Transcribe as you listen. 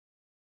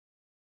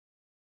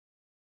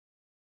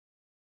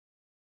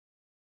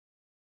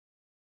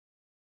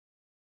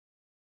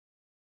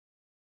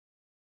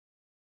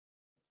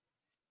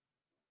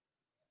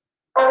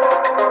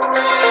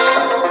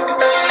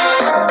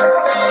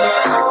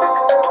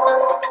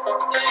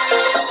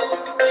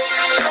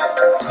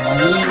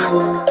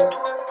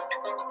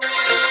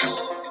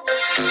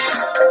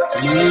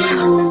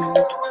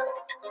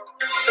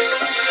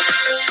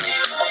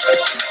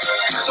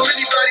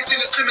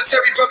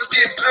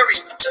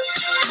buried.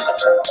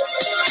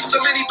 So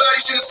many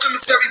bodies in the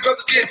cemetery,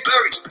 brothers getting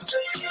buried.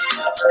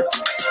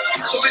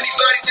 So many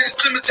bodies in the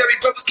cemetery,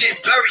 brothers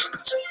getting buried.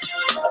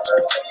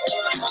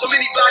 So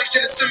many bodies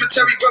in the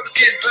cemetery, brothers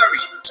getting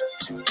buried.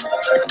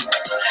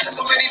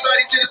 So many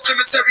bodies in the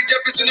cemetery,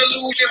 death is an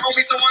illusion,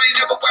 homie, so I ain't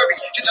never worried.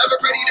 Just ever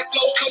ready to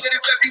flow, colder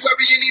than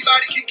February.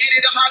 Anybody can get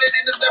it, I'm hotter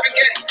than the 7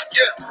 gate.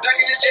 Yeah, back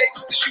in the day,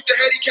 to shoot the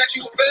heady, catch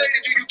you a fade,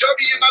 and do you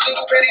dirty in my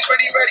little pennies,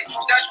 ready.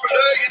 Snatch for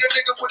leg, hit a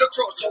nigga with a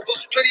crossover.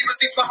 Plenty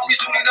receipts, my homies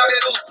loony, not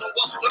at all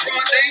sober.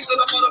 LeBron James on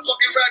the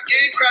motherfucking rap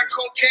game, crack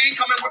cocaine,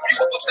 come and whip you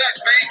up a batch,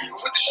 man.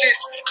 With the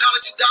shits,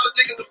 knowledge is dollars,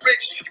 niggas are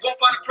rich. You won't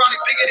find a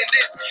product bigger than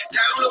this.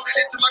 Downloaded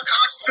into my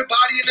conscious, been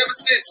bodying ever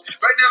since.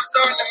 Right now, I'm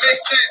starting to make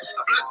sense.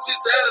 A blessing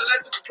just ahead of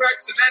lessons for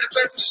practice and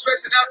manifesting and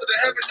stretching out to the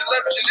heavens and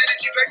leveraging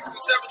energy vectors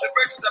in several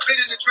directions. I've been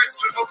in the trenches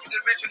with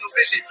multi-dimensional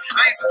vision.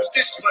 I ain't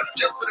superstitious, but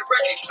just for the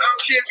record, I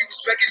don't care if you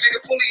respect it, nigga,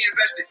 fully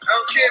invested. I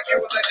don't care if you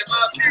a legend, my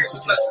appearance a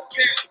blessing.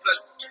 Appearance a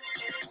blessing.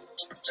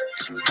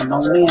 Come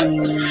on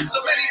in. So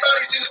many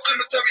bodies in the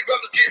cemetery,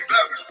 brothers getting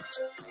buried.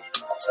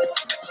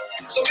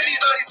 So many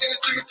bodies in the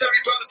cemetery,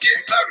 brothers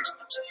getting buried.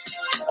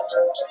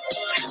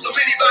 So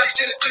many bodies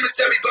in the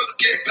cemetery, brothers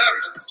getting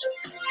buried.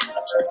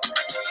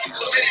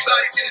 So many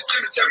bodies in the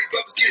cemetery,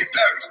 brothers getting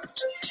buried.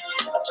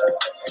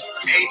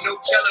 Ain't no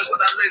telling when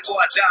I live or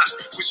I die.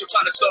 Wish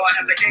upon a star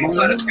as I gaze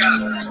by the sky.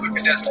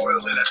 Looking at the world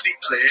and I see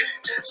clear.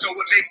 So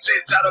it makes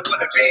sense, I don't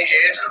wanna be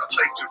here. A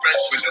place to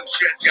rest with no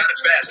stress, gotta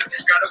fathom.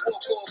 Gotta walk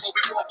forward, but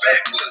we walk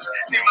backwards.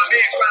 See my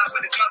man cry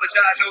when his mama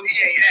died, no he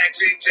ain't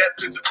acting.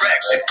 Death is a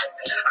fraction.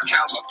 I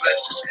count my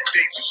blessings,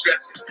 days are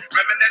stressing.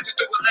 Reminiscing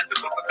through a lesson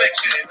for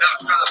perfection. And I'm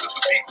striving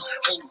for peace,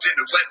 holding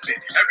a weapon.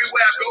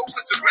 Everywhere I go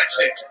for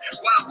suppression.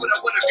 Why would I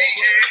wanna be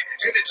here?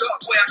 In the dark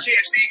where I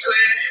can't see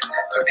clear.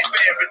 To be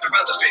fair, it's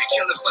irrelevant.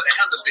 Killing for the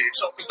hell of it.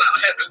 Talk about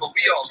heaven, but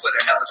we all for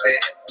the hell of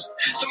it.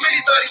 So many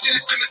bodies in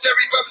the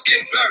cemetery, brothers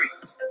getting buried.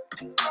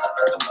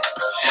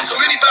 So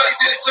many bodies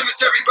in the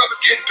cemetery,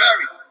 brothers getting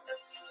buried.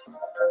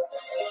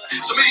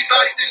 So many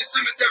bodies in the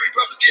cemetery,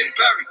 brothers getting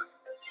buried.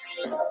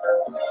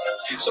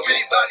 So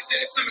many bodies in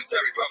the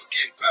cemetery, brothers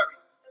getting buried.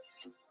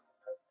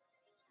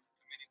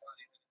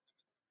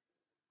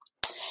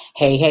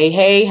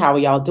 Hey, how are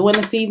y'all doing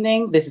this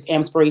evening? This is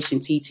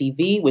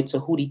AMPspirationTTV with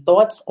Tehuti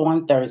Thoughts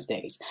on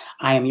Thursdays.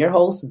 I am your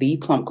host, the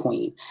Plum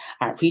Queen.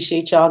 I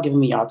appreciate y'all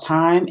giving me y'all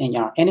time and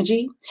y'all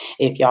energy.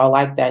 If y'all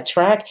like that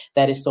track,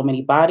 that is So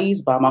Many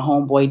Bodies by my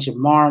homeboy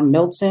Jamar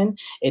Milton.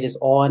 It is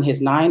on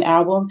his 9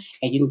 album,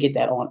 and you can get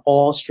that on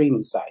all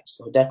streaming sites.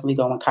 So definitely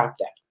go and cop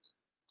that.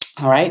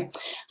 All right,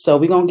 so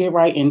we're going to get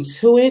right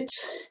into it.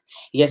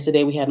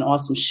 Yesterday, we had an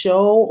awesome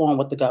show on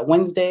What the Gut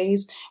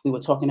Wednesdays. We were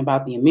talking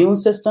about the immune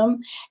system,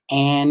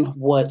 and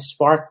what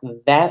sparked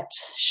that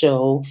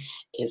show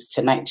is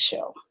tonight's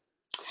show.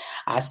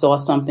 I saw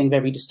something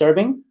very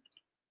disturbing,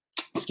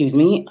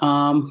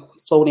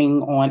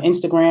 floating on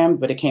Instagram,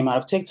 but it came out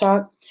of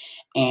TikTok,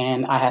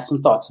 and I had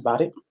some thoughts about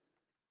it.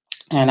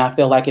 And I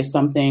feel like it's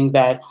something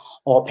that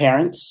all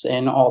parents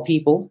and all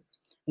people,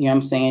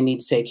 need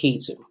to take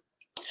heed to.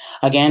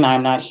 Again,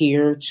 I'm not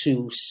here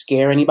to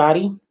scare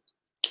anybody.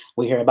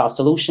 We're here about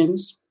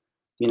solutions.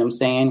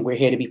 We're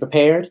here to be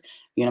prepared,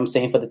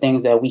 for the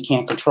things that we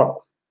can't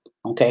control.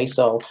 Okay,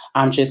 so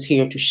I'm just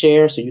here to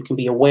share so you can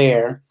be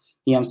aware,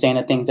 of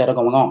things that are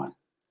going on.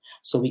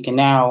 So we can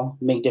now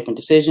make different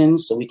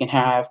decisions, so we can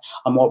have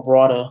a more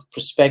broader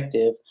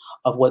perspective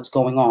of what's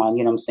going on,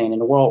 in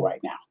the world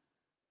right now.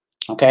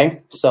 Okay,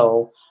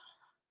 so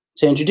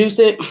to introduce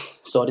it,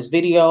 saw this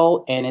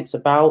video, and it's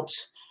about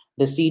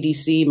the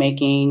CDC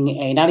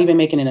not even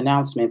making an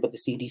announcement, but the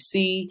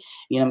CDC,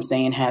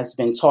 has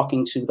been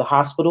talking to the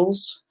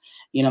hospitals,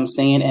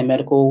 and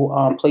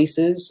medical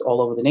places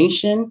all over the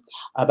nation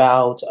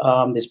about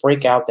this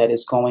breakout that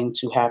is going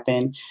to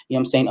happen,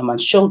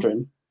 amongst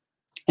children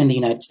in the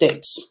United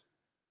States.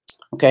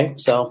 Okay,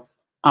 so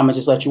I'm going to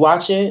just let you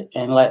watch it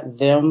and let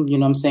them,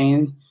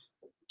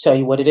 tell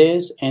you what it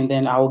is, and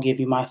then I will give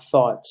you my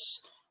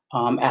thoughts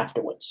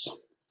afterwards.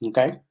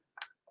 Okay.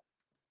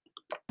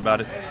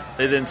 About it.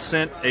 They then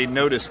sent a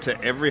notice to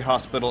every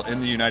hospital in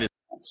the United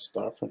States. Let's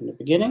start from the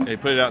beginning. They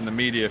put it out in the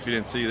media if you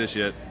didn't see this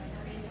yet.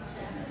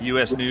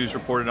 U.S. News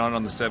reported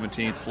on the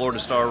 17th. Florida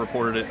Star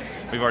reported it.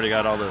 We've already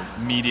got all the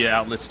media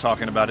outlets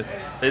talking about it.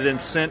 They then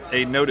sent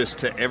a notice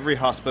to every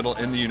hospital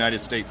in the United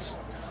States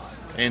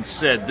and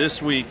said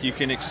this week you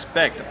can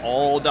expect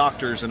all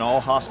doctors and all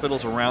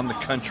hospitals around the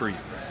country.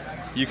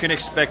 You can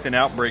expect an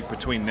outbreak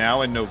between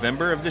now and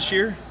November of this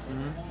year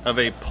of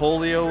a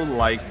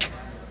polio-like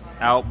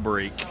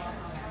outbreak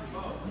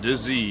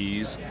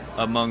disease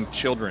among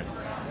children,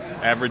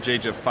 average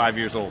age of 5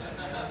 years old.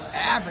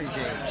 Average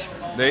age.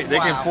 They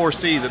can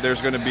foresee that there's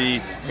going to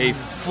be a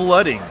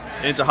flooding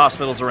into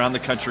hospitals around the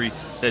country,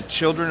 that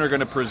children are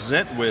going to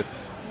present with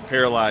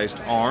paralyzed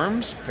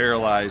arms,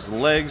 paralyzed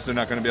legs. They're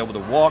not going to be able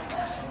to walk.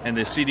 And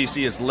the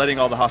CDC is letting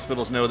all the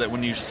hospitals know that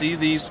when you see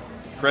these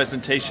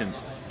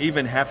presentations,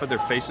 even half of their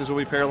faces will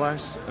be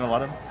paralyzed, and a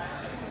lot of them.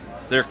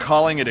 They're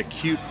calling it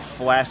acute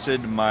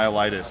flaccid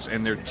myelitis,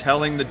 and they're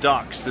telling the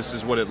docs this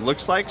is what it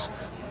looks like.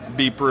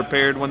 Be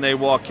prepared when they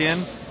walk in.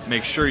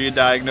 Make sure you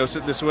diagnose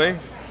it this way.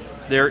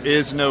 There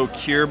is no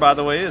cure, by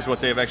the way, is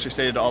what they have actually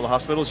stated to all the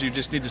hospitals. You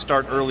just need to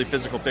start early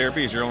physical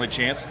therapy as your only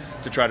chance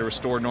to try to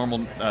restore normal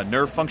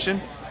nerve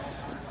function.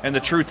 And the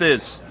truth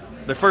is,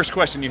 the first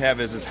question you have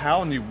is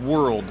how in the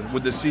world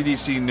would the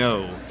CDC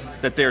know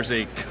that there's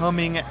a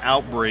coming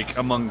outbreak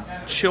among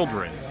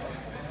children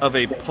of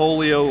a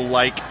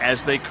polio-like,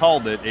 as they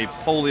called it, a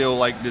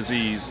polio-like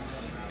disease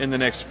in the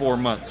next 4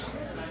 months?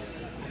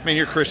 I mean,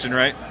 you're Christian,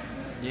 right?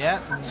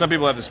 Yeah. Some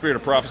people have the spirit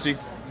of prophecy.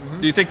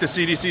 Do you think the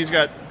CDC's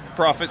got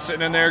prophets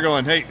sitting in there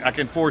going, hey, I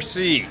can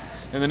foresee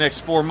in the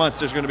next 4 months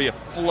there's going to be a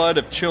flood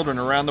of children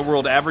around the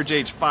world, average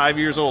age 5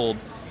 years old?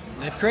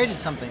 They've created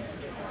something.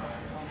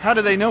 How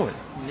do they know it?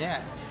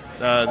 Yeah.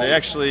 They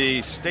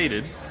actually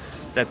stated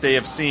that they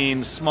have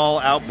seen small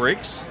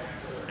outbreaks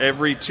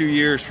every 2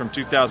 years from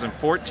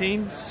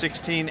 2014,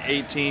 16,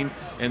 18,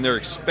 and they're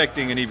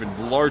expecting an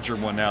even larger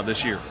one now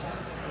this year.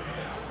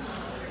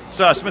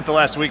 So I spent the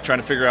last week trying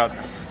to figure out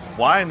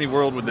why in the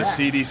world would the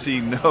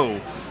CDC know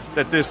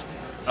that this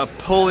a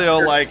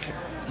polio-like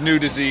new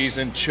disease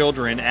in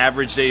children,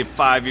 average age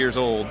 5 years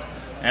old,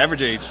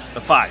 average age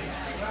of 5.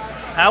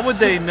 How would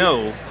they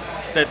know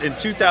that in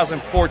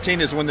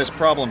 2014 is when this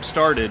problem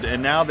started,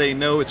 and now they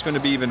know it's going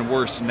to be even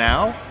worse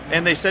now?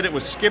 And they said it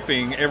was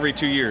skipping every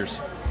 2 years,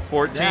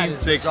 14,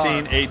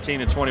 16,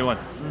 18, and 21.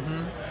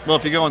 Well,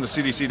 if you go on the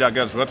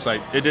cdc.gov's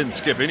website, it didn't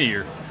skip any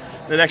year.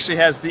 It actually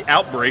has the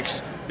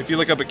outbreaks. If you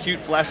look up acute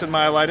flaccid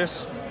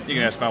myelitis, you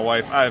can ask my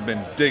wife. I have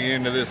been digging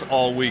into this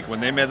all week.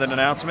 When they made that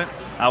announcement,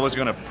 I was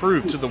going to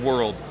prove to the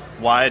world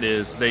why it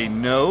is. They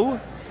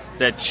know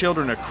that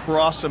children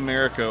across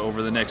America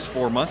over the next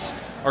 4 months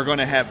are going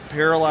to have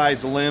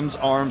paralyzed limbs,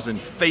 arms,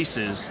 and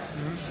faces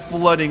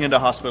flooding into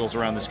hospitals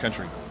around this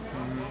country.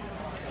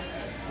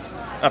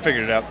 I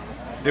figured it out.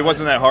 It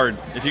wasn't that hard.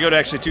 If you go to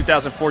actually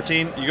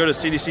 2014, you go to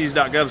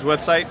cdc.gov's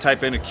website,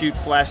 type in acute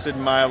flaccid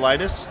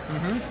myelitis,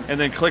 and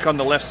then click on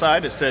the left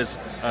side. It says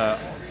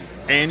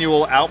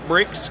annual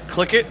outbreaks.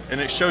 Click it, and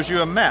it shows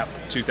you a map.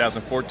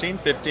 2014,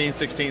 15,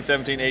 16,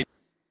 17,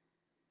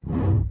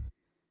 18.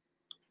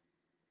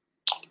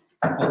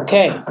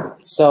 Okay,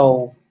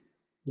 so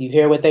you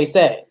hear what they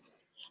said.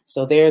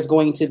 So there's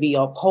going to be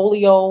a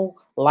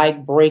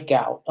polio-like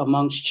breakout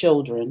amongst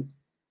children.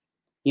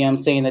 You know what I'm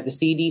saying? That the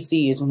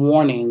CDC is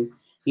warning,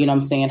 you know what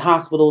I'm saying,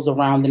 hospitals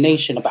around the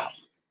nation about.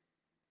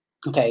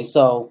 Okay,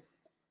 so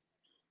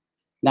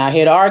not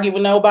here to argue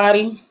with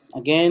nobody.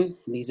 Again,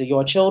 these are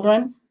your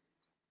children.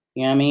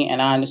 You know what I mean?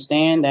 And I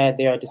understand that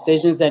there are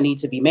decisions that need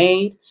to be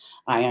made.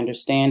 I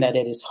understand that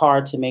it is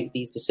hard to make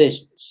these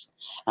decisions.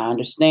 I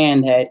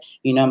understand that,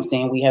 you know what I'm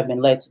saying, we have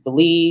been led to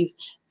believe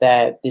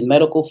that the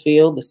medical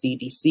field, the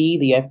CDC,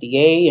 the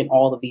FDA, and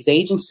all of these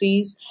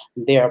agencies,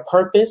 their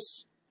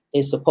purpose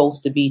is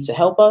supposed to be to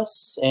help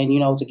us and, you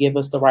know, to give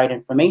us the right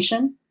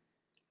information.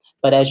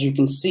 But as you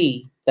can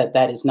see,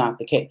 that is not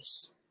the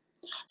case.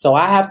 So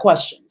I have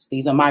questions.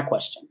 These are my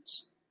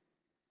questions.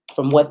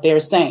 From what they're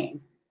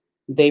saying,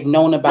 they've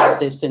known about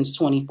this since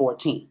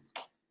 2014.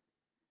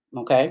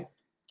 Okay?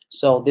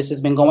 So this has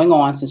been going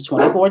on since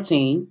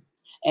 2014,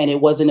 and it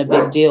wasn't a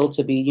big deal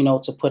to be, you know,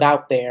 to put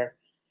out there,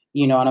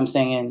 you know what I'm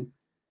saying,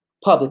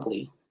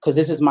 publicly, because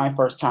this is my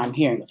first time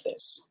hearing of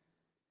this.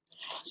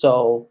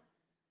 So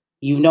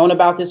you've known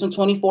about this in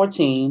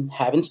 2014,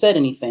 haven't said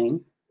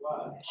anything,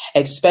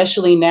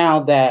 especially now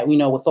that, you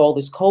know, with all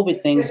this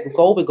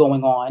COVID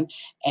going on,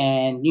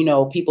 and, you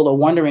know, people are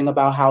wondering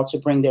about how to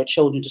bring their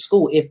children to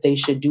school, if they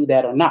should do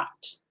that or not.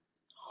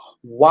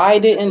 Why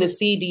didn't the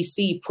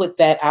CDC put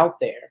that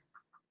out there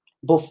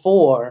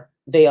before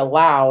they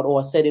allowed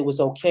or said it was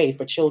okay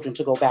for children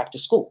to go back to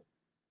school?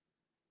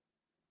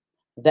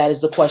 That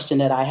is the question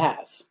that I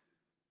have.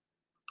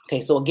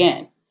 Okay, so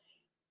again,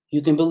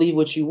 you can believe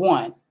what you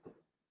want,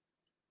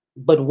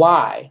 but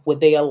why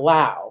would they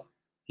allow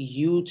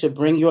you to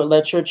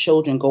let your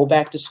children go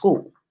back to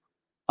school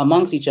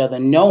amongst each other,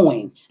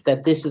 knowing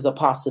that this is a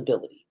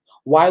possibility?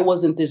 Why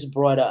wasn't this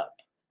brought up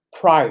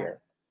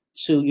prior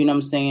to, you know what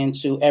I'm saying,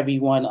 to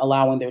everyone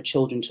allowing their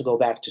children to go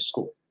back to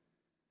school?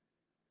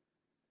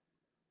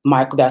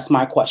 That's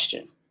my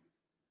question.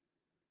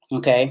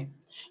 Okay,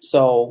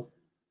 so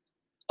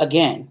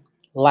again,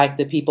 like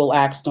the people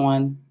asked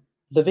on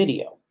the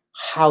video,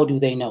 how do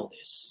they know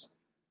this?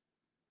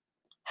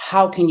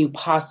 How can you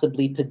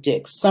possibly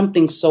predict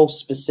something so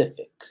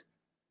specific?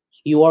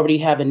 You already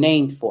have a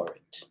name for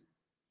it.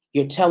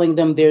 You're telling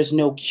them there's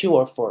no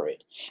cure for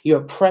it.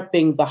 You're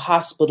prepping the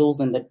hospitals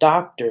and the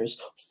doctors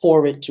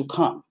for it to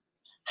come.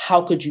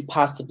 How could you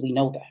possibly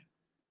know that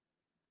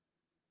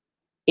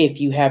if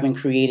you haven't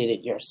created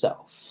it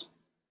yourself?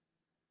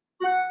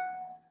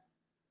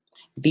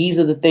 These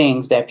are the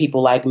things that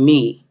people like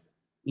me,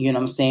 you know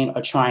what I'm saying,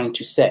 are trying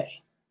to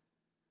say.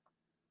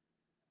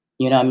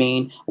 You know what I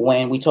mean?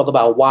 When we talk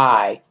about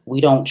why we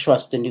don't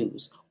trust the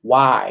news,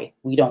 why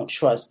we don't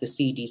trust the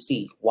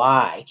CDC,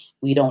 why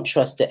we don't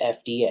trust the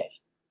FDA.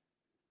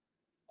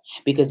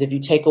 Because if you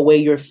take away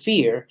your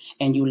fear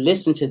and you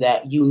listen to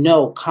that, you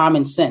know,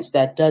 common sense,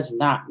 that does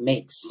not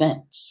make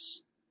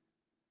sense.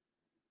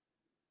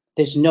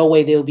 There's no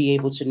way they'll be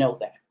able to know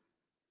that.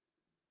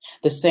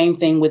 The same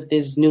thing with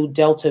this new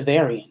Delta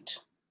variant.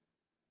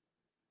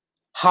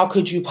 How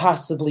could you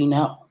possibly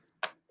know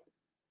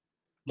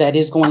that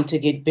is going to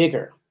get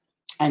bigger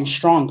and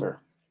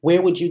stronger?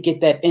 Where would you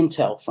get that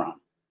intel from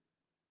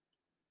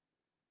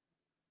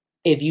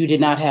if you did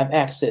not have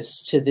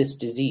access to this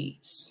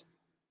disease?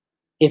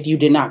 If you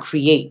did not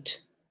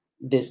create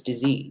this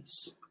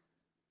disease?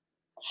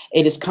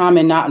 It is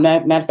common,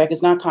 matter of fact,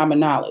 it's not common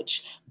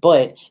knowledge,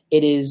 but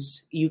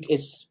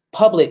it's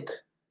public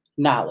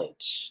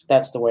knowledge.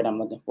 That's the word I'm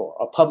looking for,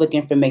 or public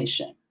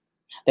information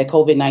that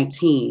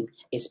COVID-19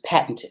 is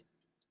patented.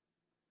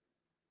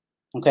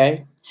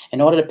 Okay?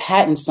 In order to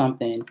patent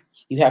something,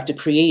 you have to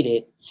create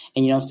it,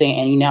 and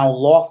and you now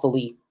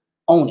lawfully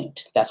own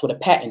it. That's what a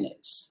patent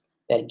is.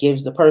 That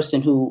gives the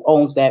person who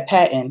owns that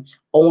patent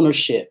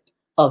ownership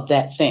of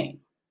that thing,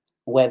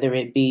 whether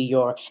it be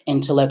your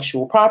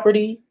intellectual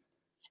property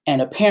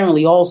and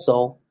apparently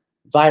also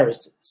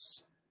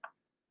viruses.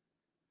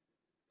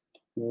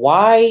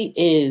 Why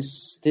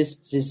is this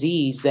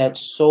disease that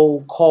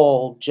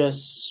so-called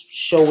just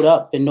showed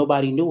up and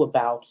nobody knew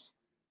about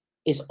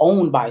is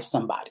owned by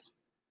somebody?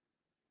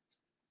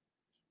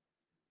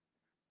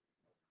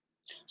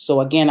 So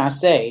again, I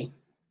say,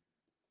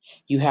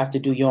 you have to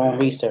do your own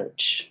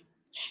research.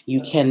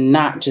 You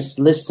cannot just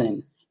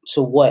listen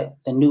to what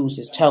the news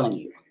is telling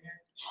you.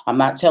 I'm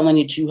not telling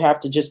you that you have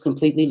to just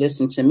completely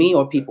listen to me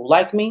or people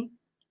like me.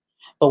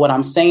 But what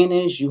I'm saying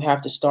is you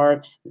have to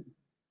start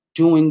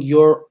doing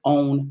your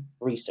own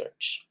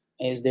research.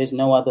 There's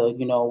no other,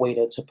 way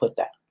to put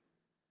that.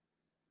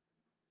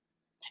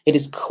 It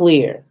is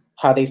clear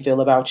how they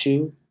feel about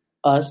you,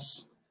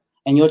 us,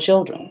 and your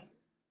children.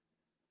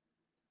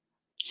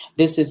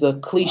 This is a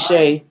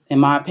cliche, in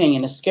my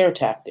opinion, a scare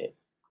tactic.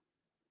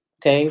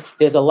 Okay?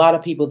 There's a lot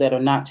of people that are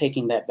not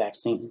taking that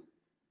vaccine.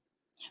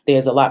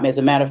 As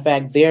a matter of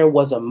fact, there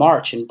was a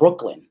march in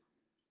Brooklyn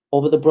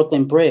over the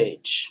Brooklyn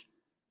Bridge,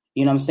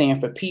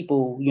 for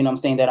people,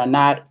 that are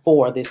not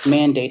for this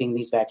mandating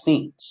these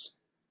vaccines.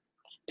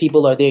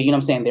 People are there,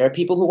 there are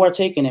people who are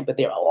taking it, but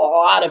there are a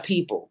lot of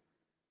people,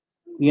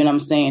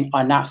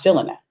 are not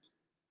feeling that.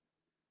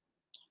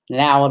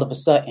 Now, all of a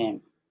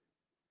sudden,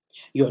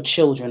 your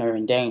children are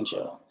in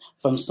danger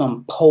from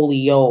some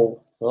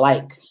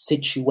polio-like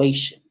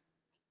situation.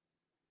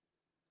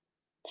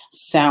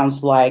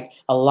 Sounds like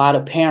a lot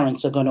of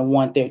parents are going to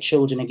want their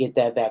children to get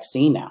that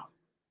vaccine now.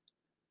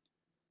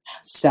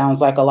 Sounds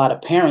like a lot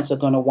of parents are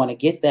going to want to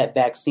get that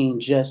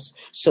vaccine just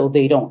so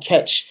they don't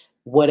catch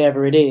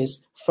whatever it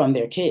is from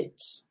their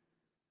kids.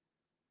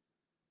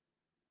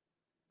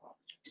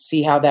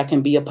 See how that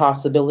can be a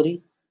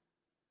possibility?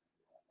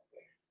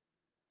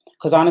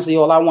 Because honestly,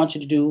 all I want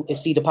you to do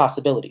is see the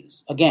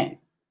possibilities. Again,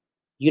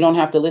 you don't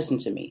have to listen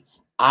to me.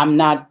 I'm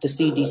not the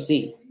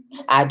CDC.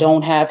 I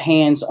don't have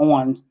hands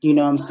on,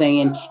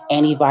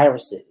 any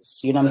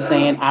viruses.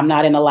 I'm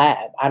not in a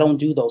lab. I don't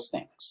do those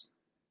things.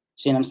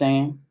 See what I'm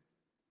saying?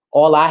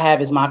 All I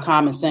have is my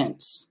common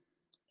sense,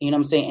 and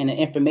the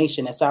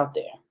information that's out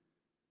there.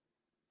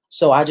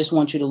 So I just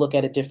want you to look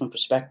at a different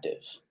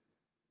perspective.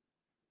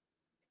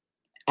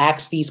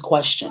 Ask these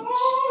questions.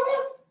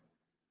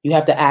 You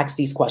have to ask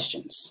these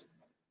questions.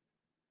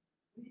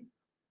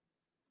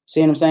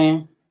 See what I'm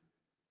saying?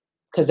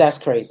 Because that's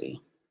crazy.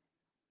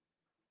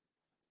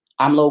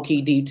 I'm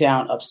low-key deep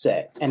down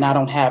upset, and I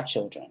don't have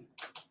children.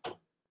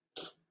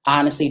 I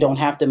honestly don't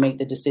have to make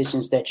the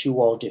decisions that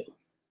you all do.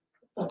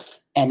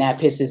 And that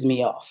pisses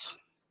me off,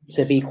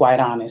 to be quite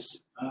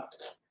honest.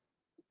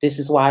 This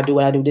is why I do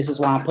what I do. This is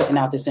why I'm putting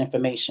out this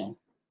information.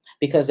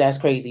 Because that's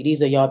crazy.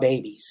 These are your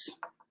babies.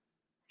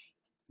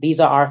 These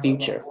are our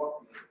future.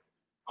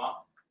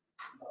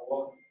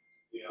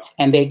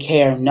 And they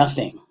care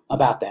nothing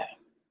about that.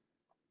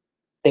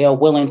 They are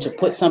willing to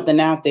put something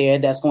out there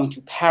that's going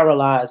to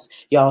paralyze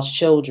y'all's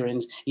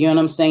children's,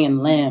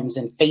 limbs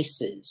and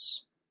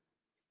faces.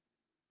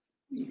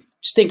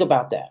 Just think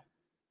about that.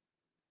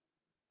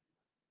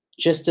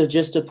 Just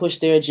to push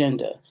their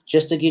agenda,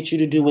 just to get you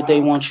to do what they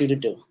want you to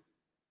do.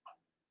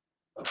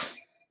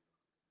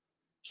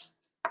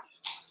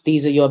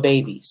 These are your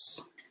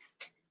babies.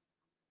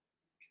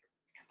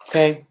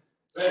 Okay?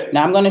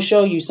 Now I'm going to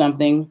show you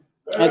something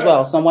as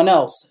well. Someone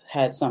else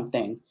had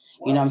something,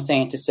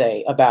 to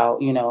say about,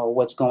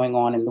 what's going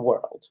on in the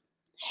world.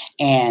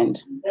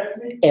 And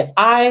if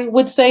I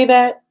would say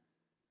that,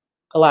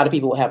 a lot of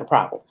people will have a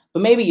problem.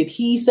 But maybe if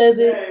he says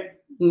it,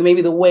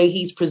 maybe the way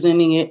he's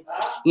presenting it,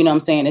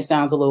 it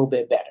sounds a little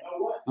bit better.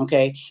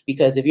 Okay?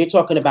 Because if you're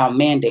talking about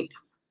mandating,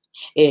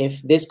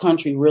 if this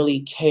country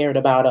really cared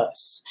about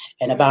us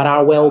and about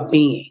our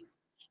well-being,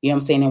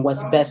 and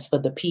what's best for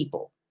the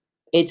people,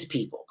 its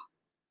people,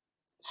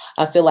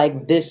 I feel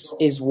like this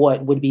is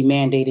what would be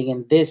mandating,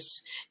 and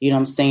this,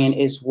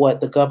 is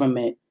what the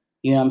government,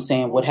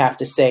 would have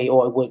to say,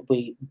 or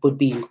would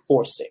be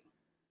enforcing,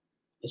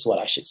 is what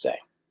I should say.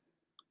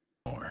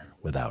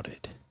 Without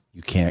it.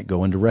 You can't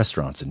go into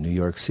restaurants in New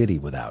York City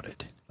without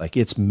it. Like,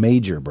 it's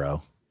major,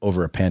 bro,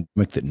 over a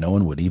pandemic that no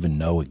one would even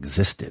know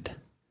existed.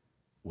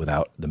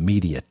 without the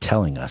media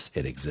telling us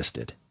it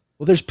existed.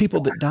 Well, there's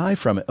people that die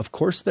from it. Of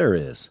course there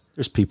is.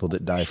 There's people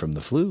that die from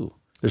the flu.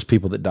 There's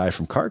people that die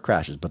from car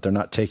crashes, but they're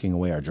not taking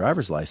away our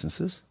driver's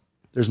licenses.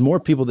 There's more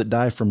people that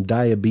die from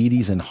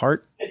diabetes and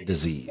heart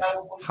disease.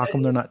 How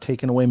come they're not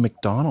taking away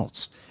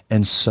McDonald's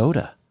and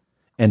soda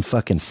and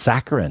fucking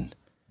saccharin?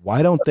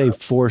 Why don't they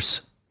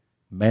force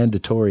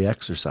mandatory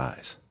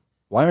exercise?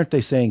 Why aren't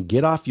they saying,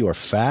 get off your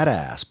fat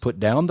ass, put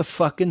down the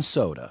fucking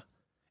soda,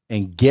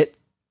 and get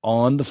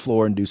on the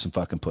floor and do some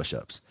fucking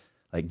push-ups?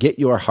 Like, get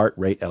your heart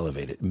rate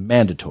elevated.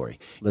 Mandatory.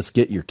 Let's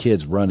get your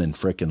kids running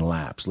freaking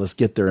laps. Let's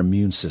get their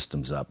immune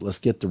systems up. Let's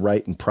get the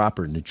right and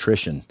proper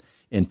nutrition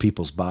in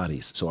people's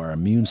bodies so our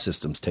immune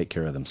systems take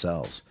care of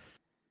themselves.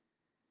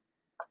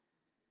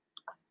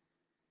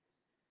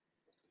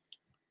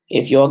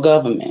 If your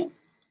government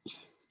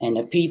and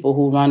the people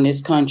who run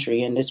this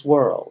country and this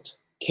world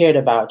cared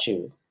about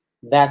you,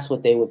 that's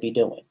what they would be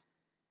doing.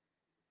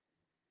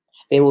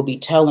 They will be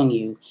telling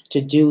you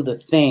to do the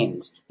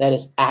things that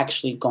is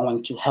actually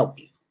going to help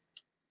you.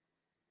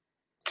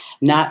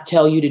 Not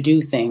tell you to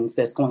do things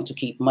that's going to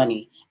keep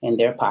money in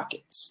their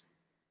pockets.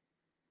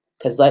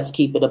 Because let's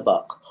keep it a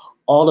buck.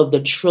 All of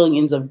the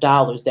trillions of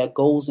dollars that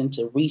goes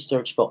into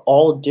research for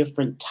all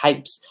different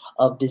types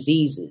of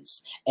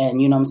diseases and,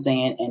 you know what I'm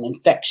saying, and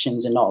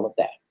infections and all of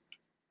that.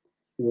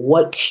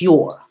 What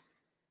cure?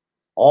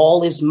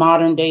 All this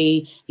modern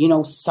day,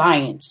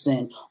 science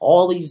and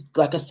all these,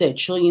 like I said,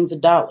 trillions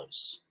of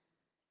dollars.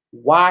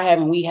 Why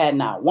haven't we had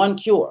not one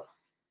cure?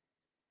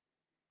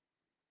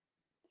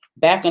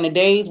 Back in the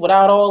days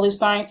without all this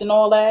science and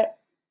all that,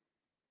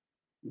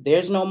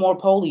 there's no more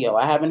polio.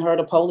 I haven't heard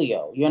of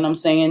polio. You know what I'm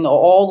saying?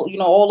 All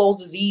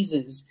those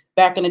diseases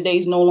back in the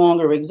days no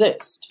longer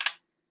exist.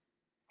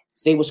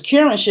 They was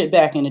curing shit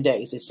back in the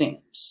days, it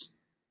seems.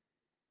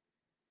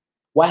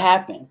 What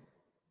happened?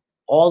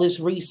 All this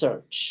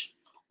research,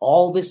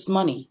 all this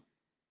money,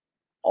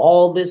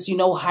 all this,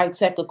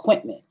 high-tech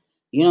equipment.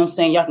 You know what I'm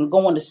saying? Y'all can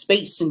go into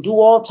space and do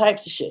all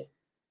types of shit.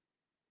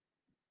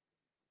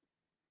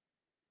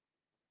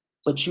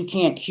 But you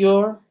can't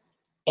cure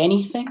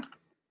anything?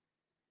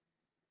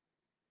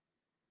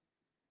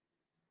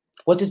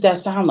 What does that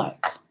sound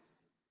like?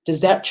 Does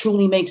that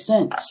truly make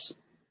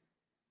sense?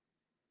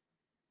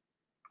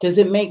 Does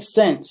it make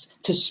sense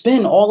to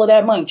spend all of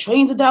that money,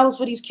 trillions of dollars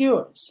for these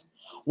cures,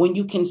 when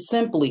you can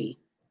simply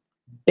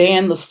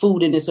ban the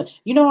food in this?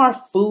 Our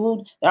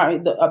food,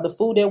 the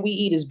food that we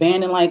eat is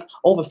banned in like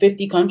over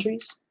 50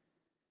 countries.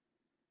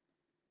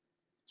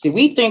 See,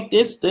 we think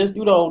this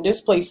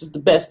place is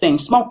the best thing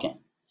smoking.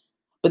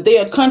 But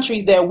there are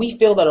countries that we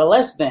feel that are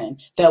less than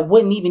that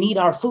wouldn't even eat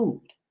our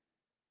food.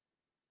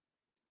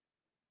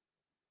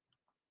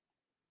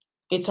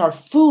 It's our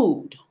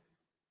food,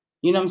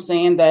 you know what I'm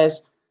saying,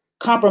 that's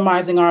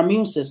compromising our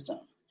immune system,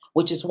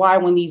 which is why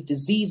when these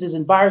diseases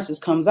and viruses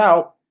comes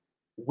out,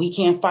 we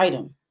can't fight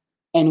them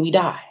and we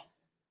die.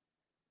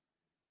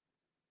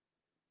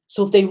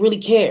 So if they really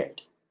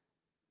cared,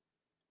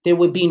 there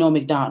would be no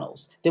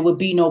McDonald's. There would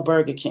be no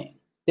Burger King.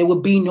 There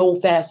would be no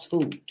fast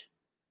food.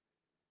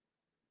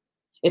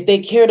 If they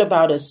cared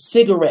about us,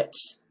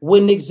 cigarettes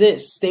wouldn't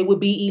exist. They would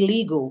be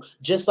illegal,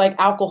 just like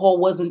alcohol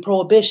was in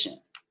Prohibition.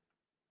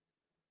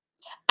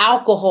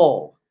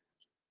 Alcohol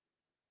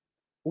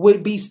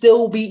would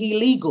still be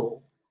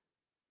illegal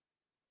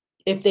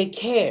if they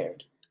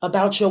cared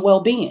about your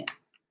well-being.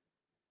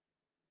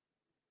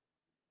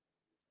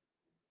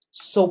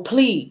 So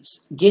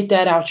please get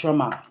that out your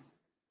mind.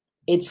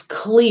 It's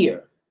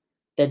clear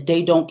that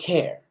they don't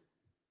care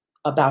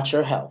about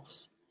your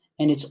health,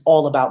 and it's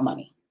all about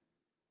money.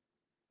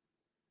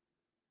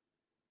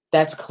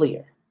 That's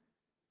clear.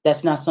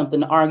 That's not something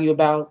to argue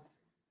about.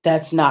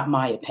 That's not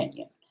my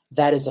opinion.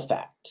 That is a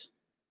fact,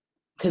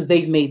 because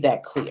they've made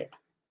that clear.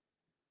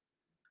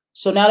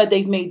 So now that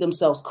they've made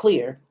themselves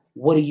clear,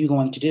 what are you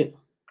going to do?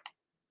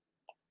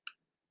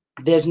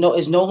 It's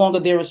no longer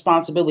their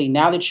responsibility.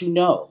 Now that you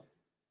know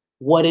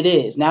what it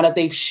is, now that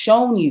they've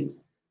shown you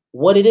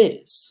what it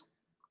is,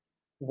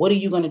 what are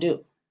you going to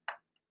do?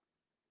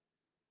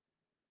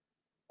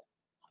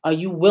 Are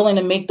you willing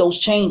to make those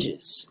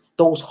changes,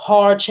 those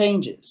hard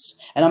changes?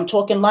 And I'm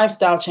talking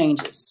lifestyle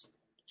changes.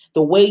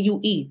 The way you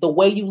eat, the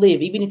way you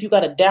live, even if you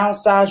got to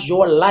downsize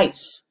your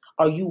life,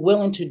 are you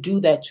willing to do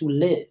that to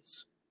live?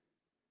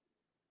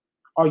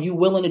 Are you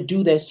willing to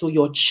do that so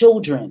your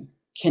children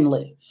can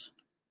live?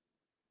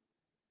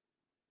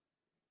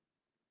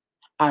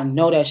 I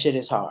know that shit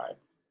is hard.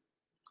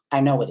 I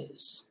know it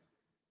is.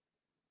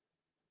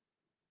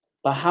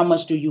 But how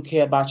much do you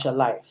care about your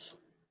life?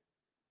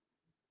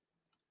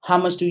 How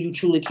much do you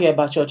truly care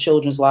about your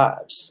children's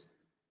lives?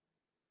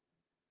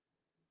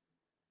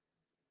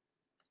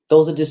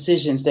 Those are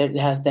decisions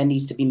that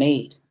needs to be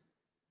made.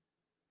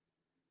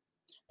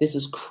 This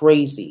is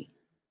crazy.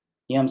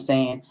 You know what I'm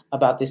saying?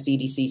 About the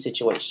CDC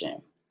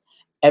situation.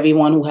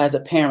 Everyone who has a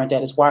parent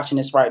that is watching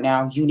this right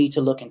now, you need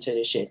to look into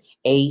this shit.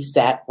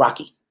 ASAP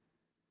Rocky.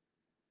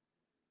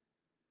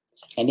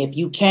 And if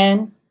you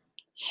can,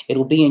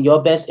 it'll be in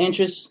your best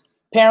interest,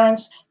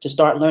 parents, to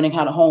start learning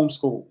how to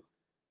homeschool.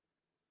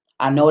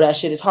 I know that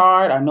shit is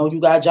hard. I know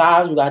you got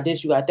jobs, you got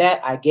this, you got that.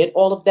 I get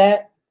all of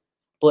that.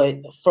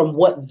 But from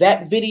what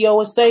that video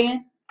is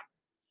saying,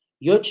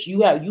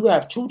 you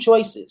have two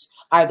choices.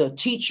 Either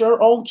teach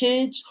your own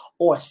kids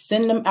or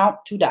send them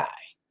out to die.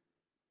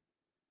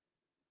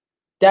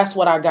 That's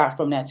what I got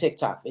from that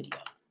TikTok video.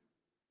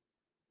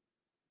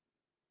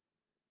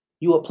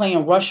 You are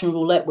playing Russian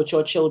roulette with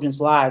your children's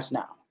lives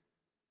now.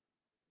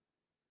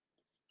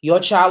 Your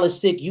child is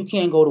sick, you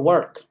can't go to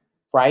work,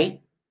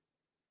 right?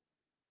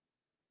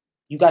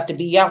 You got to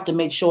be out to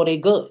make sure they're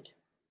good.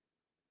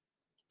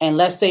 And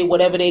let's say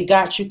whatever they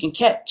got, you can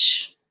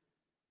catch.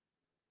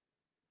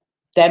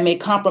 That may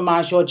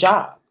compromise your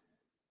job.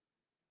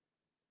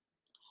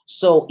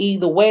 So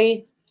either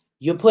way,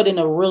 you're put in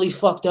a really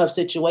fucked up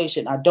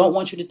situation. I don't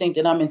want you to think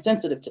that I'm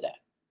insensitive to that,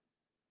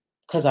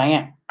 because I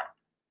am.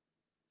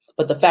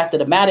 But the fact of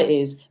the matter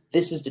is,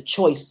 this is the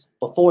choice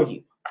before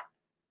you.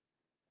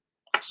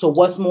 So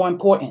what's more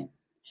important?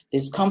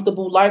 This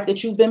comfortable life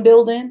that you've been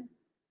building?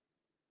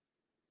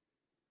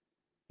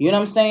 You know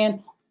what I'm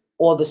saying?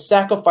 Or the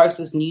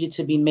sacrifices needed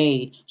to be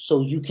made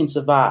so you can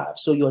survive,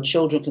 so your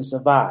children can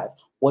survive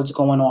what's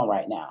going on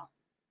right now.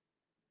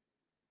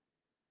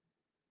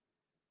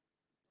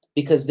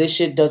 Because this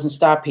shit doesn't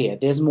stop here.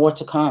 There's more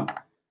to come.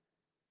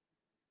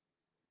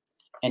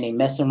 And they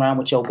messing around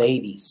with your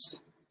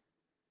babies.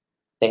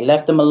 They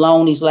left them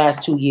alone these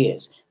last 2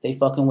 years. They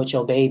fucking with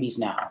your babies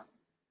now.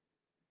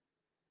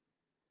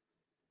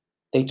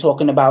 They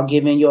talking about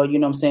giving your, you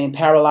know what I'm saying,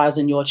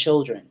 paralyzing your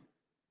children.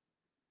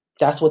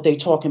 That's what they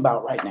talking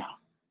about right now.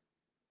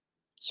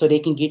 So they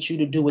can get you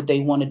to do what they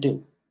want to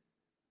do.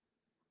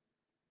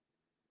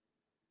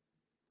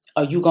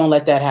 Are you going to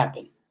let that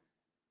happen?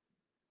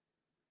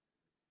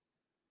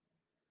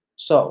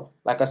 So,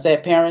 like I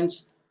said,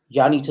 parents,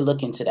 y'all need to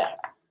look into that.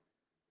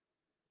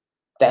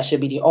 That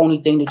should be the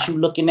only thing that you're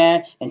looking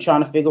at and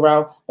trying to figure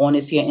out on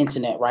this here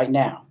internet right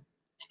now.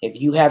 If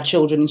you have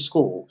children in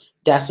school,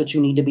 that's what you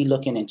need to be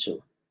looking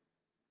into.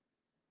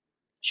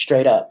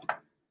 Straight up.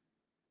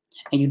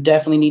 And you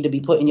definitely need to be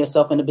putting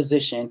yourself in a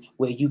position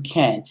where you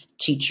can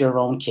teach your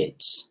own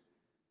kids.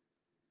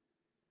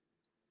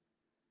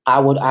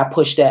 I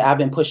push that. I've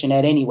been pushing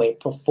that anyway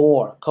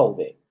before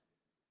COVID.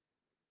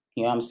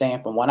 You know what I'm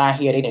saying? From what I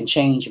hear, they didn't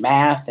change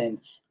math and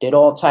did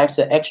all types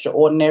of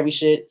extraordinary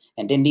shit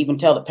and didn't even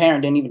tell the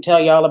parent, didn't even tell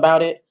y'all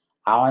about it.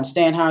 I don't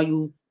understand how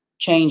you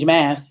change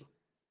math.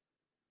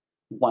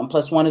 1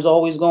 + 1 is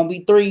always going to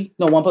be 3.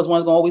 No, 1 + 1 is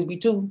going to always be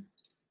 2.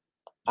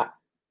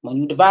 When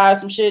you divide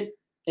some shit,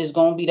 it's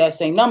going to be that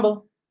same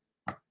number.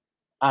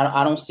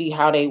 I don't see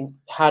how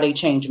they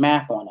change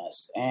math on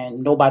us,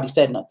 and nobody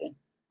said nothing.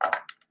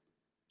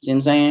 See what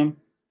I'm saying?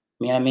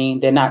 You know what I mean?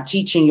 They're not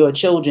teaching your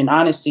children,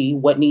 honestly,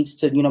 what's need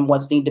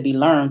to be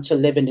learned to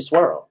live in this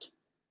world.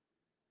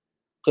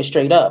 Because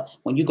straight up,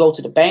 when you go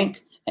to the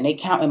bank and they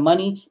counting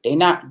money, they're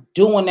not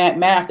doing that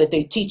math that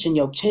they teaching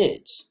your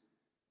kids.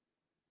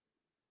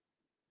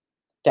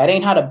 That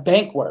ain't how the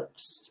bank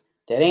works.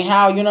 That ain't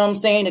how, you know what I'm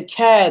saying, the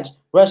cash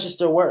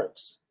register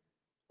works.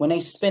 When they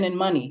spending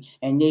money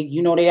and they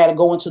got to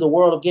go into the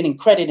world of getting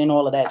credit and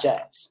all of that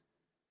jazz.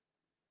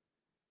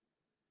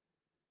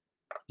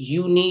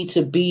 You need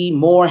to be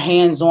more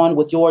hands-on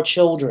with your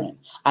children.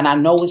 And I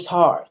know it's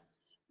hard,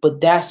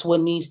 but that's what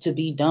needs to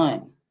be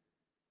done.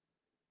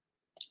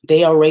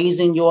 They are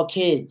raising your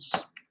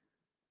kids.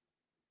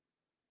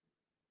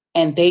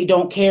 And they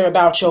don't care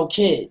about your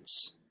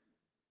kids.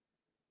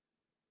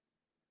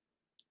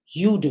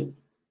 You do.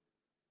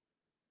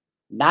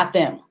 Not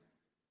them.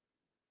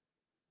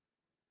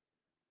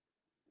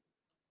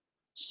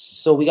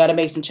 So we got to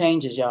make some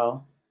changes,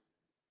 y'all.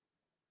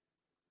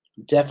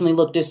 Definitely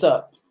look this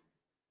up.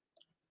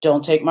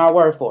 Don't take my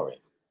word for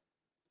it.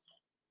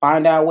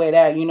 Find out where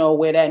that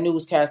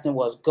newscasting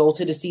was. Go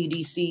to the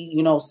CDC,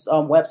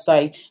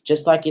 website,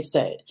 just like it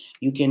said.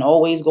 You can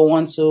always go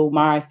onto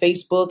my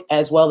Facebook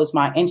as well as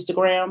my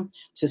Instagram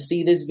to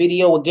see this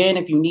video again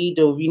if you need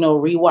to,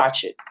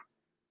 rewatch it.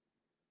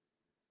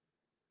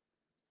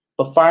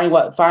 But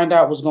find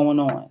out what's going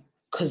on,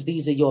 because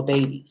these are your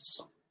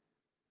babies.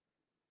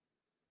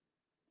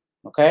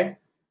 Okay?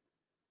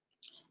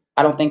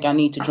 I don't think I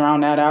need to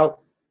drown that out.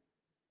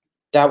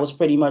 That was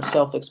pretty much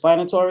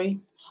self-explanatory.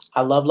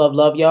 I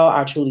love y'all.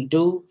 I truly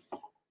do.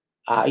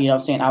 You know what I'm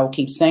saying? I will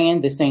keep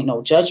saying this ain't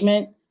no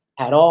judgment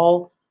at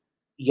all.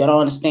 You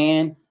don't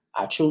understand.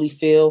 I truly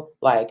feel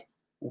like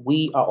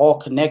we are all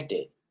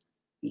connected.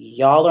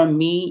 Y'all are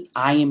me.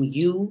 I am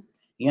you.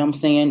 You know what I'm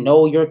saying?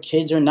 No, your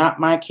kids are not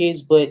my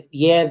kids, but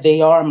yeah,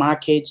 they are my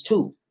kids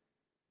too.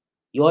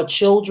 Your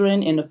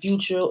children in the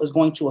future is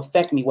going to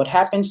affect me. What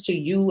happens to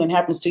you and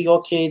happens to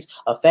your kids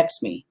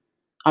affects me.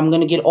 I'm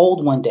going to get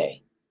old one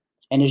day.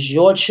 And it's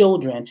your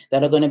children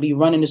that are going to be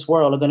running this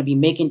world, are going to be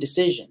making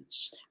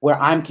decisions where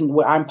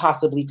I'm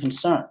possibly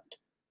concerned.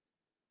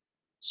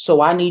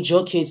 So I need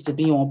your kids to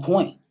be on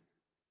point.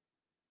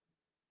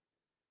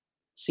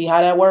 See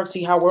how that works?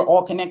 See how we're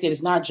all connected?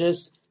 It's not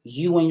just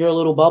you and your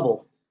little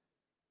bubble.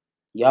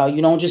 Y'all,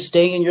 you don't just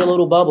stay in your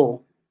little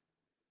bubble.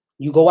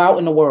 You go out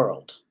in the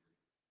world.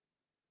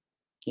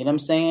 You know what I'm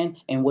saying?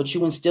 And what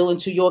you instill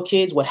into your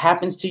kids, what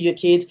happens to your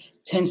kids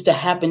tends to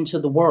happen to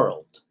the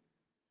world.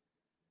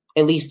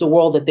 At least the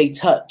world that they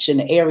touch and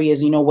the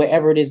areas,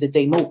 wherever it is that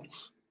they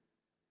move.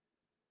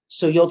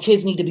 So your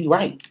kids need to be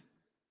right.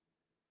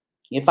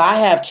 If I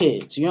have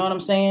kids, you know what I'm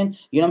saying?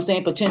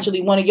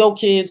 Potentially one of your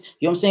kids,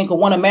 could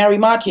want to marry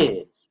my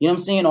kid,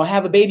 or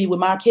have a baby with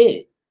my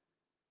kid.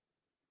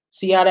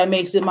 See how that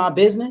makes it my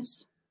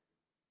business?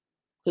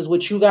 Because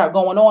what you got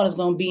going on is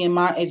going to be in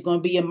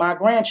my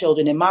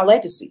grandchildren, in my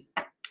legacy.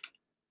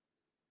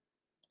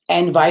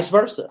 And vice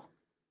versa.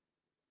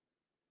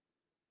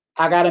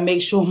 I got to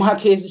make sure my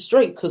kids are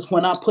straight, because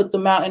when I put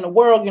them out in the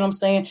world,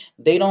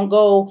 they don't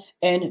go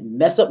and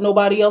mess up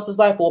nobody else's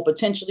life or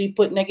potentially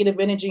put negative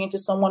energy into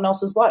someone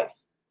else's life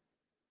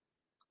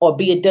or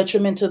be a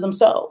detriment to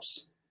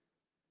themselves.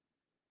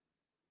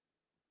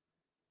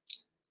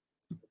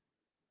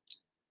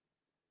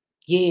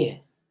 Yeah.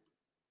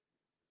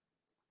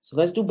 So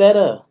let's do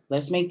better.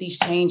 Let's make these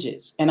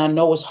changes. And I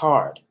know it's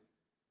hard.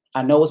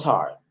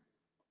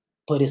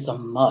 But it's a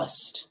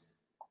must.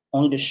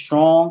 Only the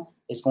strong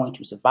is going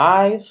to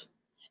survive.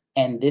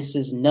 And this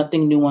is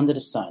nothing new under the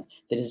sun.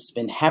 That has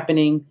been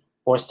happening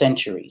for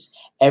centuries.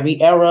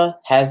 Every era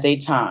has a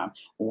time.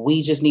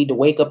 We just need to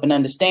wake up and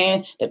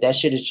understand that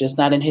shit is just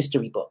not in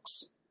history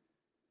books.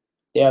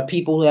 There are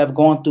people who have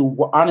gone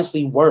through,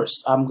 honestly,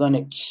 worse. I'm going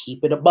to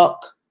keep it a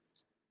buck.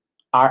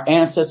 Our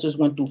ancestors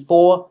went through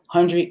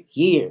 400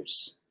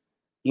 years,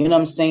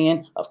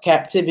 of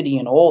captivity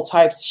and all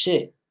types of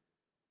shit.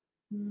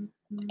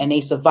 Mm-hmm. And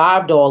they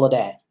survived all of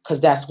that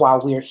because that's why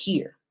we're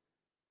here.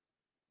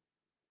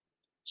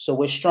 So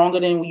we're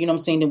stronger than,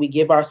 than we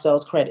give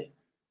ourselves credit.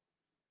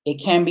 It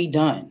can be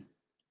done.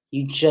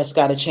 You just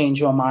got to change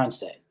your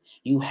mindset.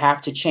 You have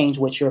to change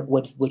what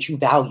you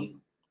value,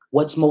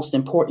 what's most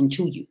important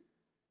to you.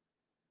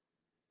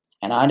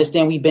 And I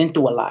understand we've been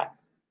through a lot.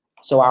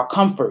 So our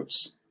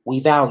comforts, we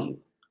value.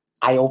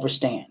 I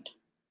understand.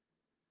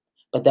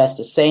 But that's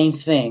the same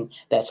thing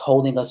that's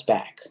holding us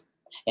back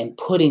and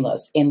putting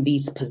us in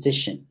these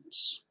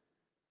positions.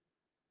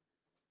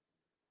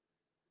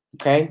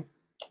 Okay?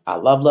 I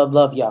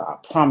love y'all. I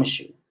promise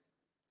you.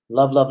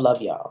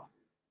 Love y'all.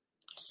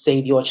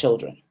 Save your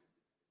children.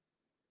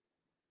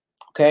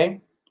 Okay?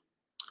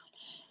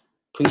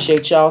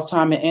 Appreciate y'all's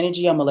time and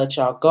energy. I'm going to let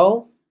y'all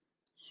go.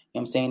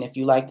 If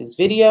you like this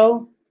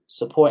video,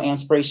 support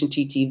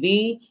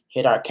AMPspirationTTV.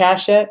 Hit our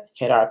Cash App.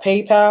 Hit our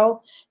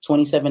PayPal.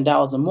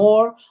 $27 or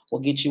more will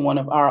get you one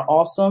of our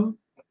awesome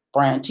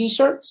brand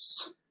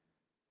t-shirts.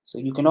 So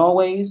you can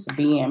always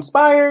be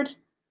inspired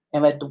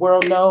and let the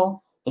world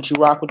know that you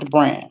rock with the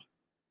brand.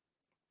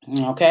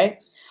 Okay?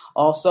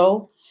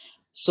 Also,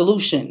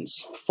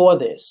 solutions for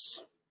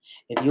this.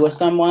 If you are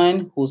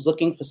someone who's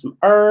looking for some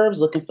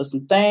herbs, looking for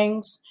some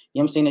things,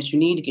 that you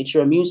need to get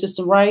your immune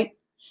system right,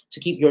 to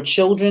keep your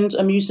children's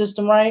immune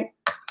system right,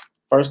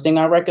 first thing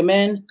I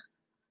recommend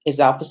is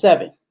Alpha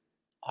 7.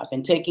 I've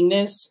been taking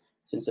this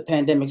since the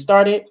pandemic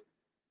started.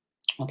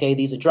 Okay,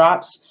 these are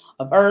drops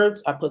of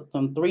herbs. I put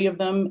 3 of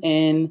them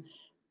in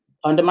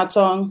under my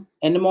tongue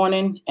in the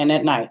morning and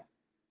at night.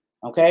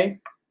 Okay?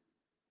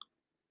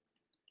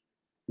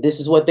 This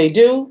is what they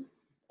do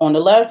on the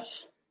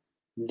left.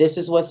 This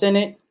is what's in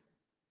it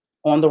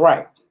on the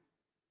right.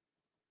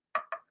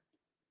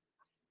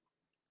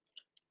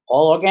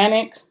 All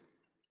organic,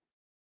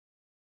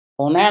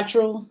 all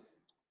natural,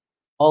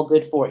 all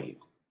good for you.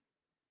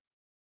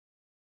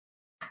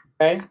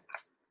 Okay?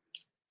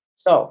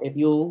 So if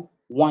you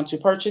want to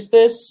purchase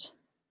this,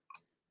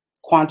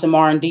 Quantum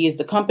R&D is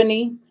the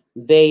company.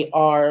 They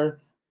are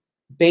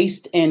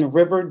based in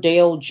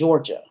Riverdale,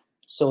 Georgia.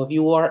 So if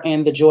you are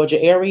in the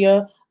Georgia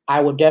area,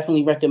 I would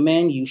definitely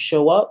recommend you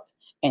show up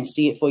and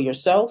see it for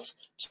yourself.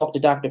 Talk to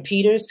Dr.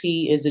 Peters.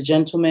 He is the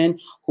gentleman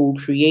who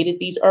created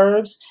these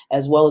herbs,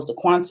 as well as the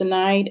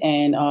quantinide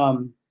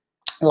and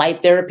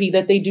light therapy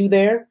that they do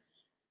there.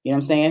 You know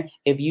what I'm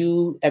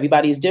saying?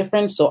 Everybody is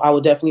different. So I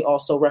would definitely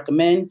also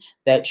recommend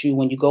that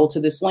when you go to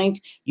this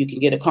link, you can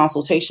get a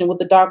consultation with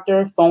the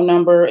doctor, phone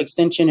number,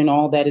 extension, and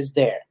all that is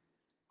there.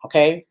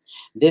 Okay?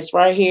 This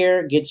right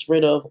here gets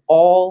rid of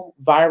all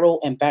viral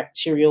and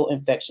bacterial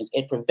infections.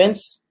 It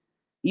prevents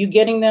you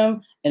getting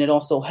them, and it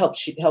also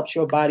helps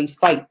your body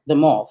fight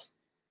them off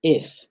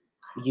if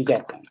you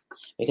get them.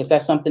 Because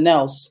that's something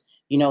else,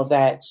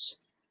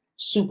 that's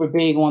super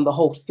big on the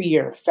whole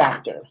fear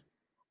factor.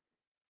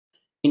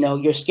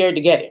 You're scared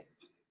to get it.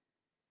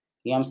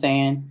 You know what I'm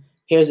saying?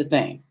 Here's the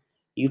thing.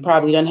 You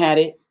probably done had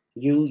it.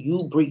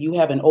 You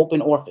have an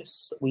open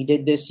orifice. We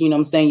did this,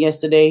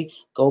 yesterday.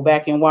 Go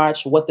back and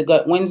watch What the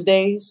Gut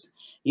Wednesdays.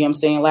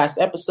 Last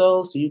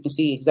episode, so you can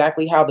see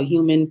exactly how the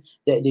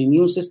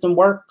immune system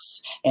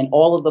works and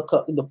all of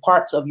the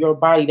parts of your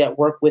body that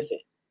work with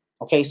it.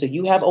 Okay, so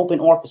you have open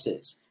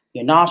orifices.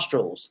 Your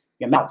nostrils,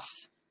 your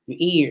mouth, your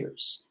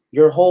ears,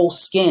 your whole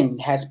skin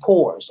has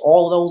pores.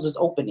 All of those is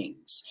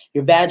openings.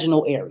 Your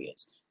vaginal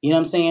areas. You know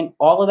what I'm saying?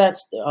 All of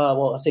that's,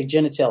 well, I say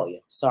genitalia.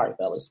 Sorry,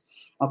 fellas.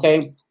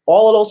 Okay.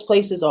 All of those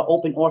places are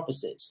open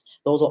orifices.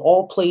 Those are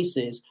all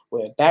places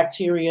where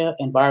bacteria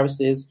and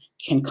viruses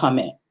can come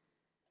in.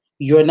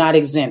 You're not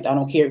exempt. I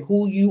don't care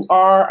who you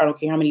are. I don't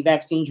care how many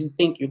vaccines you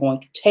think you're going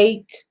to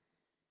take.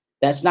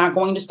 That's not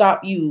going to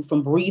stop you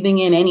from breathing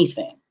in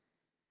anything.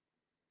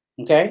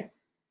 Okay?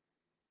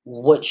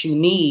 What you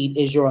need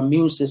is your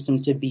immune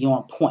system to be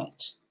on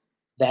point.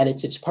 That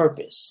it's its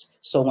purpose.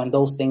 So when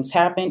those things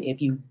happen,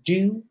 if you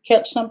do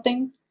catch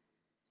something,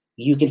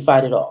 you can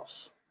fight it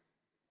off.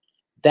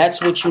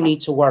 That's what you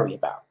need to worry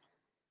about.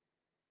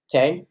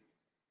 Okay?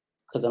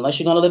 Because unless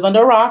you're going to live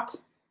under a rock,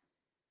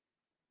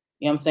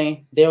 you know what I'm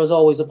saying? There is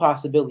always a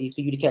possibility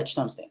for you to catch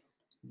something.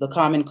 The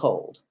common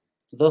cold,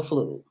 the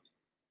flu,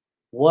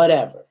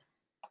 whatever.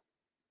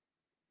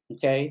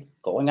 Okay?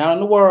 Going out in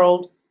the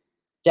world,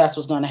 that's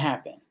what's going to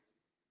happen.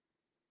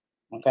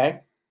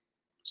 Okay?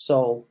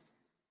 So,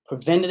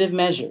 preventative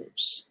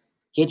measures.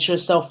 Get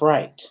yourself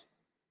right.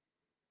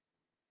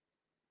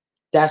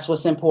 That's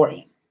what's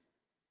important.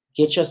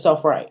 Get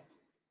yourself right.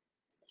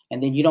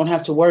 And then you don't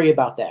have to worry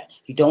about that.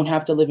 You don't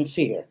have to live in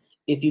fear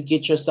if you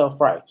get yourself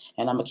right.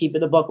 And I'm going to keep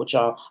it a buck with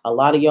y'all. A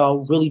lot of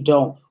y'all really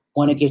don't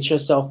want to get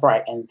yourself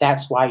right. And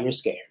that's why you're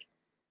scared.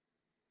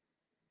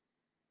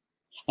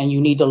 And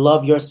you need to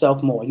love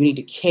yourself more. You need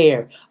to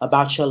care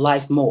about your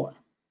life more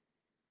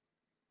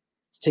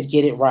to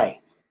get it right.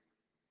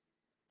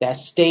 That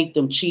steak,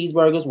 them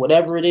cheeseburgers,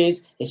 whatever it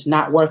is, it's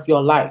not worth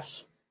your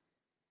life.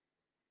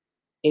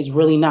 It's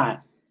really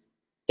not.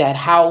 That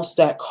house,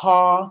 that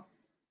car,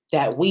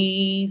 that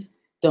weave,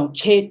 them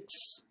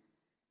kicks,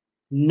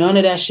 none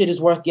of that shit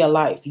is worth your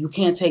life. You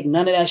can't take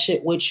none of that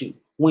shit with you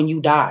when you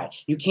die.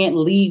 You can't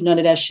leave none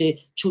of that shit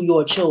to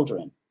your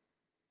children.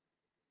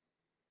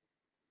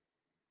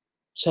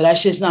 So that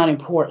shit's not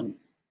important.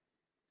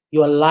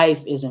 Your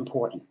life is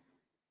important.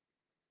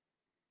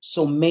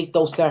 So make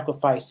those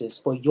sacrifices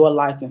for your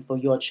life and for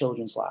your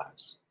children's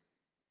lives.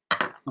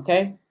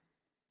 Okay?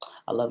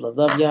 I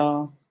love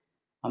y'all.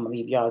 I'm going to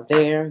leave y'all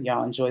there.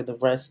 Y'all enjoy the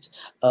rest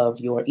of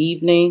your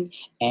evening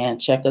and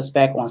check us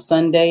back on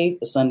Sunday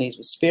for Sundays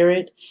with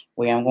Spirit,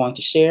 where I'm going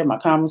to share my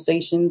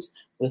conversations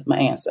with my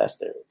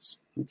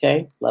ancestors.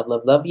 Okay?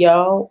 Love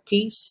y'all.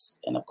 Peace.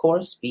 And of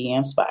course, be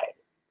inspired.